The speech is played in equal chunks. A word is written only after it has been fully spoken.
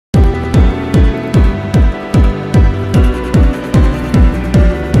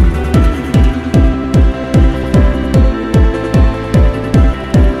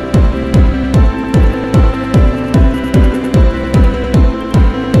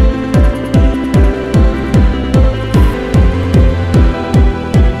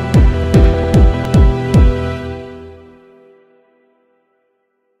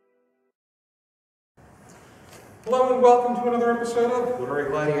episode of Literary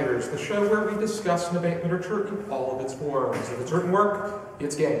Gladiators, the show where we discuss and debate literature in all of its forms. If it's written work,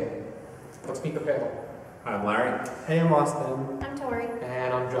 it's game. Let's meet the panel. I'm Larry. Hey, I'm Austin. I'm Tori.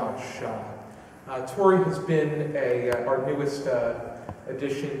 And I'm Josh. Tori has been our newest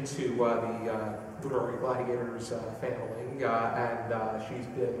addition to the Literary Gladiators family, and she's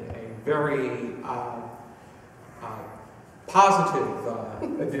been a very positive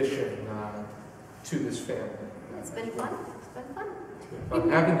addition to this family. It's been fun. It's been fun. It's been fun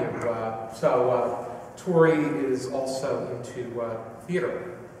having you. Tori is also into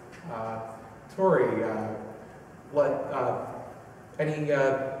theater. Tori, any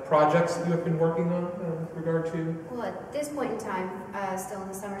projects that you have been working on with regard to? Well, at this point in time, still in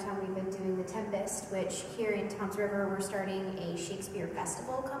the summertime, we've been doing The Tempest, which here in Toms River, we're starting a Shakespeare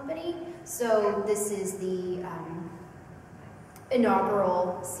festival company. So this is the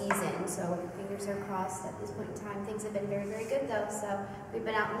inaugural season, so fingers are crossed at this point in time. Things have been very, very good though. So we've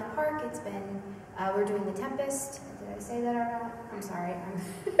been out in the park. It's been, we're doing The Tempest. Did I say that or not? I'm sorry.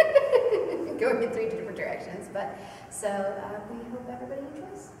 I'm going in 3 different directions. But so we hope everybody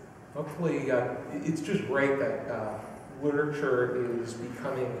enjoys. Hopefully, it's just great that literature is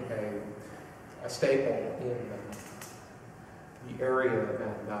becoming a staple in the area,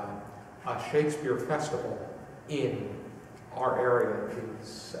 and a Shakespeare festival in our area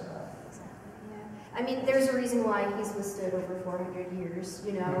is... Exactly, yeah. I mean, there's a reason why he's withstood over 400 years,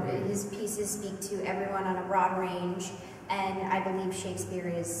 you know. Mm-hmm. His pieces speak to everyone on a broad range, and I believe Shakespeare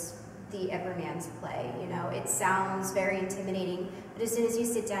is the everyman's play, you know. It sounds very intimidating, but as soon as you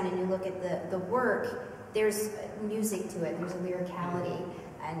sit down and you look at the work, there's music to it, there's a lyricality,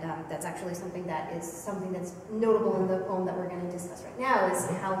 and that's actually something that's notable in the poem that we're going to discuss right now, is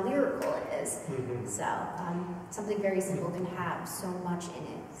how lyrical it is. Mm-hmm. So, something very simple can have so much in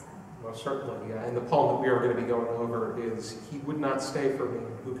it. So. Well, certainly, yeah. And the poem that we are going to be going over is "He Would Not Stay for Me,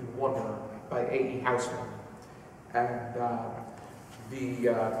 Who Can Wonder" by A.E. Housman. And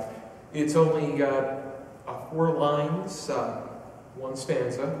it's only 4 lines, 1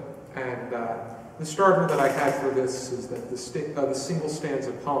 stanza, and the starter that I had for this is that the single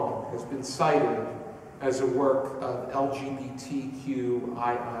stanza poem has been cited as a work of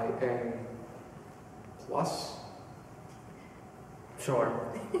LGBTQIIA+. Sure.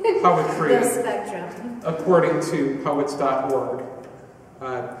 Poetry, The spectrum. according to poets.org.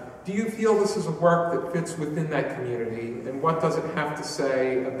 Do you feel this is a work that fits within that community, and what does it have to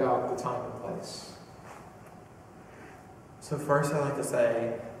say about the time and place? So first, I like to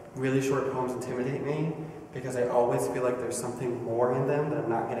say, really short poems intimidate me because I always feel like there's something more in them that I'm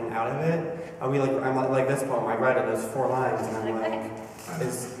not getting out of it. I'm like this poem. I read it. There's 4 lines, and I'm like,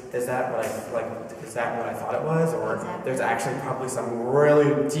 is that what I thought it was, or Exactly. There's actually probably some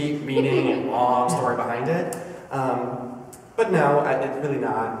really deep meaning and long story behind it. But no, it's really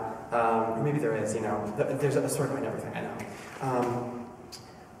not. Maybe there is, you know. There's a story behind everything, I know.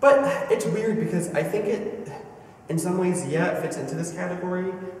 But it's weird because I think it, in some ways, yeah, it fits into this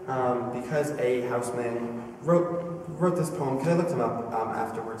category because A. Housman wrote this poem, because I looked him up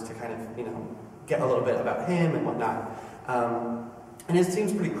afterwards to kind of, you know, get a little bit about him and whatnot. And it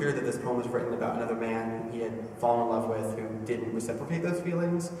seems pretty clear that this poem was written about another man he had fallen in love with who didn't reciprocate those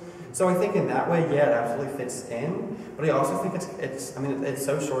feelings. So I think in that way, yeah, it absolutely fits in. But I also think it's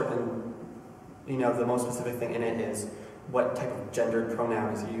so short, and, you know, the most specific thing in it is what type of gendered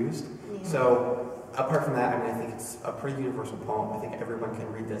pronoun is used. Yeah. So apart from that, I mean, I think it's a pretty universal poem. I think everyone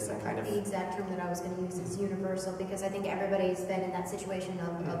can read this and kind of... The exact term that I was going to use is universal, because I think everybody's been in that situation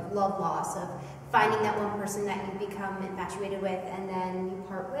of love loss, of finding that one person that you become infatuated with, and then you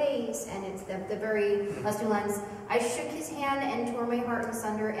part ways, and it's the very last 2 lines. I shook his hand and tore my heart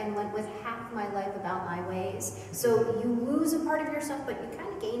asunder and went with half my life about my ways. So you lose a part of yourself, but you kind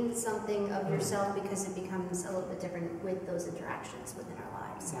of gain something of yourself because it becomes a little bit different with those interactions within our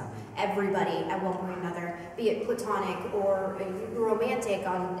lives. So everybody, at one point or another, be it platonic or romantic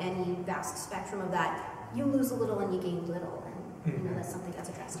on any vast spectrum of that, you lose a little and you gain little. You know, that's something that's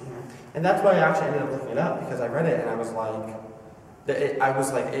addressed here. And that's why I actually ended up looking it up, because I read it and I was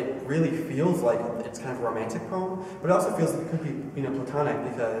like, it really feels like it's kind of a romantic poem, but it also feels like it could be, you know, platonic,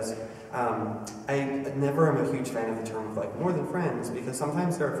 because I never am a huge fan of the term of like more than friends, because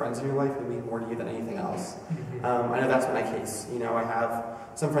sometimes there are friends in your life who mean more to you than anything else. I know that's my case. You know, I have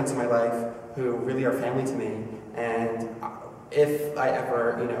some friends in my life who really are family to me, and if I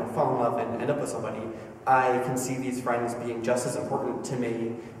ever, you know, fall in love and end up with somebody, I can see these friends being just as important to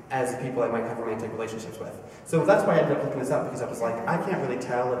me as the people I might have romantic relationships with. So that's why I ended up looking this up, because I was like, I can't really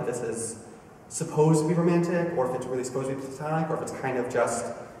tell if this is supposed to be romantic, or if it's really supposed to be platonic, or if it's kind of just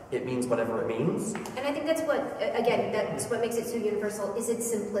it means whatever it means. And I think that's what makes it so universal, is its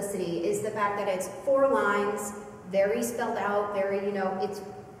simplicity, is the fact that it's 4 lines, very spelled out, very, it's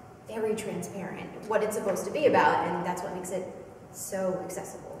very transparent, what it's supposed to be about, and that's what makes it so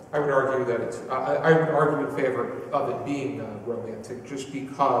accessible. I would argue that I would argue in favor of it being romantic, just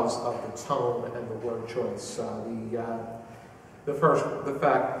because of the tone and the word choice. The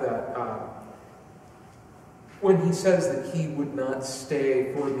fact that when he says that he would not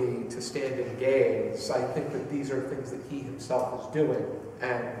stay for me to stand and gaze, I think that these are things that he himself is doing.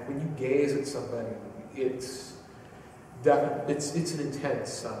 And when you gaze at somebody, it's an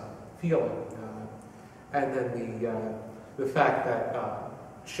intense feeling. And then the fact that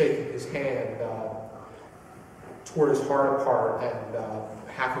shaking his hand toward his heart apart, and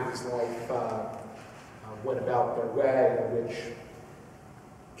half of his life went about their way, which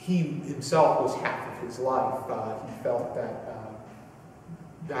he himself was half of his life. He felt that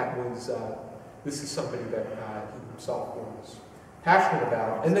this is something that he himself was passionate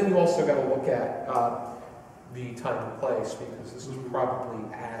about. And then you also got to look at the time and place, because this is probably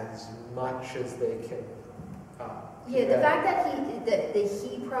as much as they can. The fact that the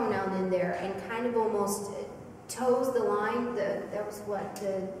he pronoun in there and kind of almost toes the line. That was what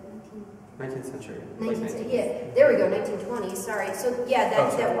the 19th century. 19th, yeah, there we go, 1920s. Sorry. So yeah,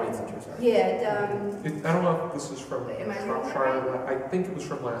 that 20th century. Sorry. Yeah. I don't know if this is from Right? I think it was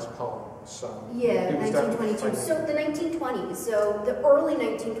from last poem. So yeah, it was 1922. So the 1920s. So the early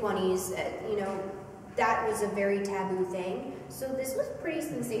 1920s. That was a very taboo thing. So this was pretty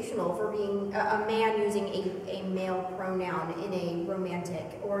sensational for being a man using a male pronoun in a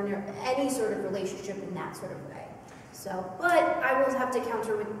romantic or in any sort of relationship in that sort of way. So, but I will have to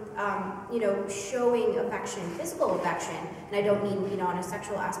counter with, showing affection, physical affection, and I don't mean, on a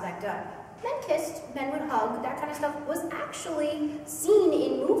sexual aspect. Men kissed, men would hug, that kind of stuff was actually seen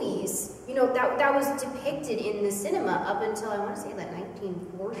in movies. That was depicted in the cinema up until, I want to say, the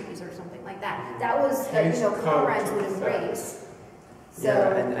 1940s or something like that. That was, comrades would embrace. So,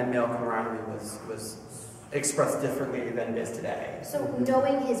 yeah, and male camaraderie was expressed differently than it is today. So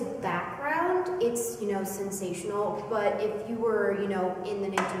knowing his background, it's, sensational, but if you were, in the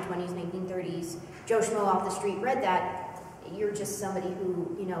 1920s, 1930s, Joe Schmo off the street read that, you're just somebody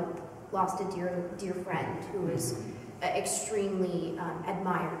who, lost a dear friend who is extremely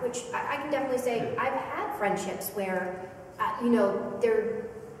admired, which I can definitely say I've had friendships where,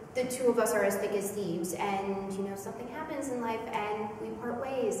 the two of us are as thick as thieves, and something happens in life and we part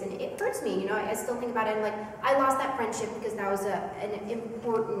ways, and it hurts me. I still think about it, and I lost that friendship because that was an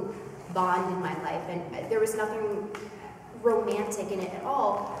important bond in my life, and there was nothing romantic in it at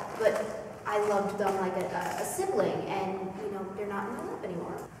all, but I loved them like a sibling, and they're not in my life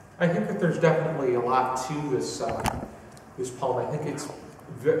anymore. I think that there's definitely a lot to this this poem. I think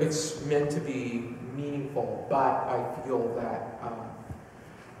it's meant to be meaningful, but I feel that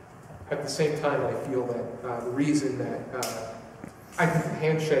at the same time, I feel that the reason that I think the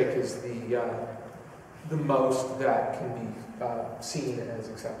handshake is the most that can be seen as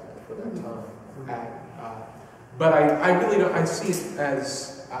acceptable for that time. But I really don't. I see it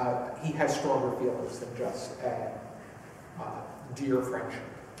as he has stronger feelings than just a dear friendship.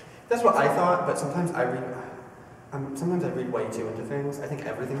 That's what I thought, but sometimes I read way too into things. I think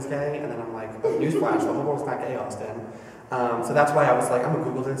everything's gay, and then I'm like, oh, newsflash, the whole world's not gay, Austin. So that's why I was like, I'm gonna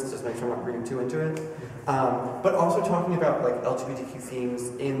Google this, just make sure I'm not reading too into it. But also talking about like LGBTQ themes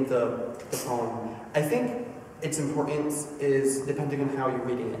in the poem, I think its importance is depending on how you're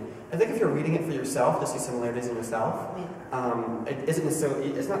reading it. I think if you're reading it for yourself to see similarities in yourself, it isn't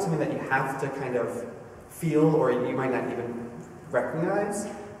necessarily, it's not something that you have to kind of feel or you might not even recognize.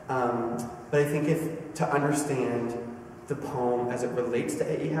 But I think to understand the poem as it relates to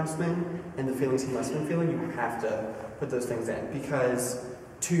A.E. Housman and the feelings he must have been feeling, you have to put those things in, because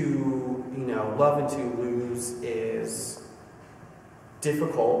to love and to lose is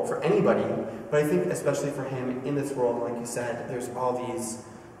difficult for anybody, but I think especially for him in this world, like you said, there's all these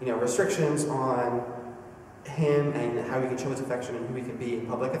restrictions on him and how he can show his affection and who he can be in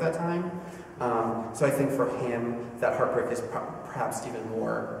public at that time. So I think for him that heartbreak is perhaps even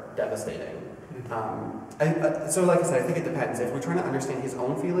more devastating. So like I said, I think it depends. If we're trying to understand his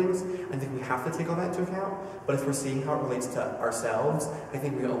own feelings, I think we have to take all that into account. But if we're seeing how it relates to ourselves, I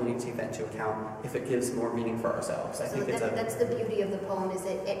think we only need to take that into account if it gives more meaning for ourselves. I think that's the beauty of the poem, is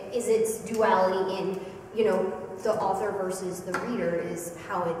its duality in the author versus the reader, is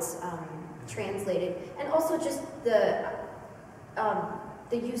how it's translated, and also just the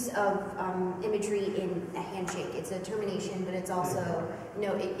the use of imagery in a handshake. It's a termination, but it's also, you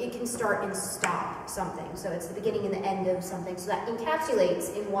know, it can start and stop something. So it's the beginning and the end of something. So that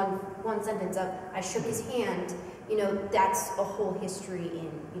encapsulates in one sentence of, I shook his hand, you know, that's a whole history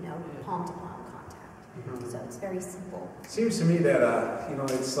in, you know, palm-to-palm contact. So it's very simple. It seems to me that, you know,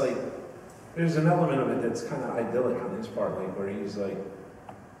 it's like, there's an element of it that's kind of idyllic on his part, like, where he's like,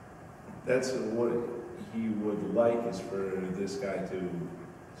 that's what he would like is for this guy to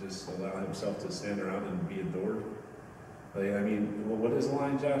just allow himself to stand around and be adored. Like, I mean, what is the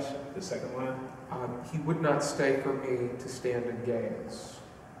line, Josh? The second line? He would not stay for me to stand and gaze.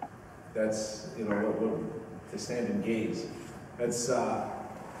 That's, you know, to stand and gaze. That's,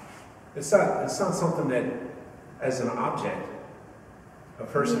 it's not something that, as an object, a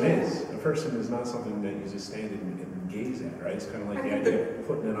person is. A person is not something that you just stand and gaze at, right? It's kind of like the idea of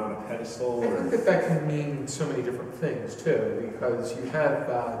putting it on a pedestal. I think that can mean so many different things, too, because you have,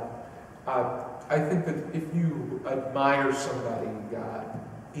 I think that if you admire somebody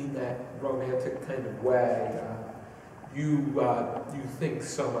in that romantic kind of way, you think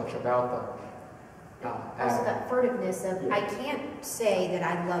so much about them. Also that furtiveness of, I can't say that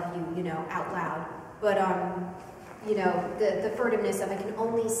I love you, you know, out loud, but you know, the furtiveness of I can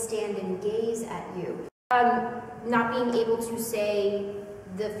only stand and gaze at you. Not being able to say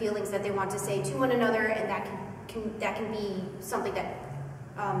the feelings that they want to say to one another, and that can be something that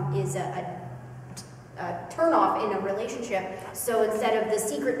is a turn off in a relationship. So instead of the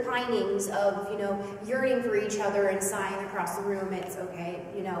secret pinings of, you know, yearning for each other and sighing across the room, it's okay,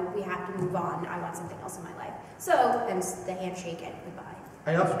 you know, we have to move on. I want something else in my life. So, and the handshake and goodbye.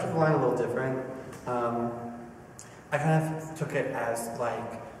 I also took the line a little different. I kind of took it as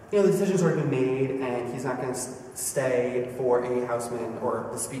like, you know, the decision's already been made and he's not going to stay for a Housman, or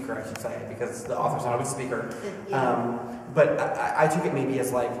the speaker, I should say, because the author's not always a speaker. But I took it maybe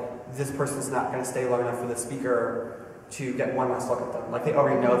as like, this person's not going to stay long enough for the speaker to get one last look at them. Like, they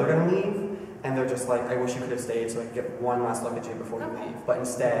already know they're going to leave, and they're just like, I wish you could have stayed so I could get one last look at you before you leave. But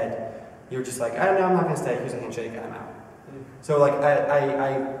instead, you're just like, I don't know, I'm not going to stay. Here's a handshake, and I'm out. So, like,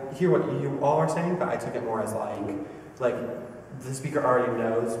 I hear what you all are saying, but I took it more as like the speaker already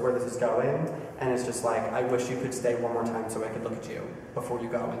knows where this is going, and it's just like, I wish you could stay one more time so I could look at you before you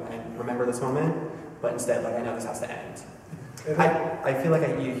go and remember this moment, but instead, like, I know this has to end. I feel like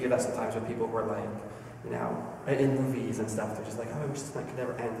you hear that sometimes with people who are like, you know, in movies and stuff, they're just like, oh, I wish this night could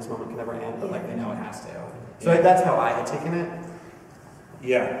never end, this moment could never end, but like, they know it has to. So that's how I had taken it.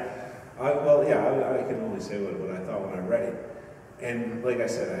 Yeah. I can only say what I thought when I read it. And like I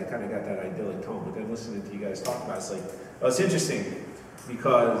said, I kind of got that idyllic tone, but then listening to you guys talk about it, it's like, well, it's interesting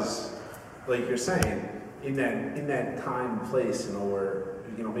because, like you're saying, in that time and place, you know, where,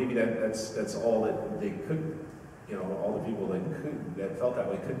 you know, maybe that's all that they could, you know, all the people that felt that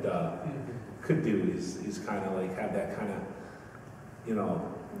way could do is kind of like have that kind of, you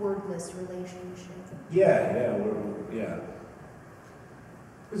know, wordless relationship. Yeah.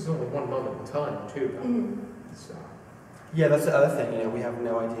 This is only one moment in time, too. So. Yeah, that's the other thing, you know, we have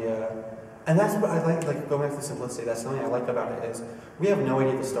no idea. And that's what I like going back to simplicity, that's something I like about it is we have no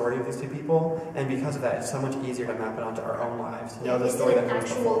idea the story of these two people, and because of that, it's so much easier to map it onto our own lives. You know, the story that comes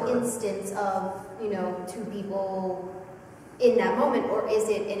before. Is it an actual instance of, you know, two people in that moment, or is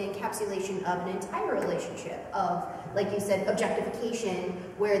it an encapsulation of an entire relationship of, like you said, objectification,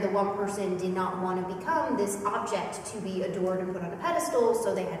 where the one person did not want to become this object to be adored and put on a pedestal,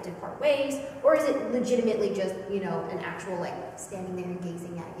 so they had to part ways? Or is it legitimately just, you know, an actual, like, standing there and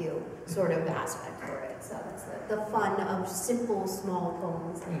gazing at you sort of aspect for it? So that's the fun of simple, small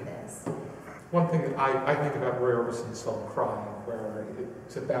poems like this. One thing that I think about Roy Orbison's song Crying, where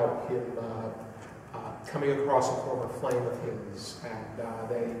it's about him coming across a former flame of his, and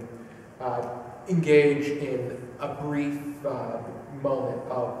they engage in a brief moment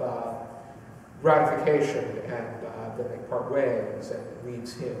of gratification, and then they part ways, and it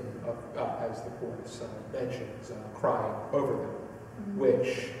leaves him, as the chorus mentions, crying over them,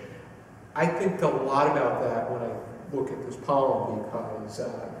 which I think a lot about that when I look at this poem, because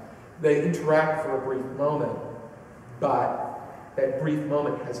they interact for a brief moment, but that brief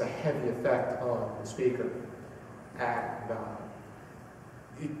moment has a heavy effect on the speaker, and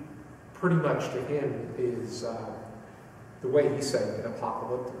it pretty much to him is the way he said it,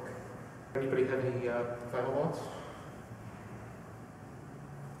 apocalyptic. Anybody have any final thoughts?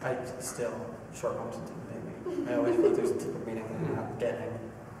 I still, short poems intimidate me. I always feel like there's a deeper meaning that I'm not getting.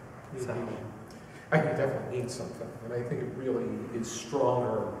 So. I think it definitely means something, and I think it really is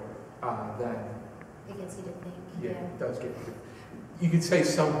stronger than... It gets you to think. Yeah, it does get you to... You could say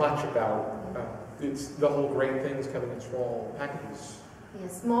so much about it's the whole grain thing is coming in small packages. Yeah,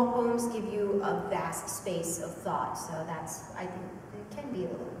 small poems give you a vast space of thought, so that's, I think, it can be a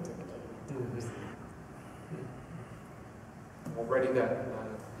little intimidating. Alrighty then.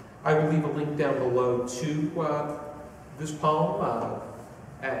 I will leave a link down below to this poem,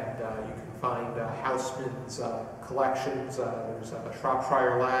 and you can find Housman's collections. There's a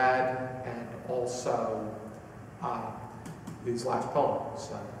Shropshire Lad, and also his last poems.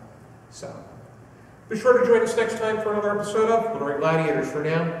 So be sure to join us next time for another episode of Gladiators. For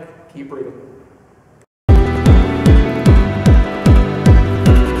now, keep reading.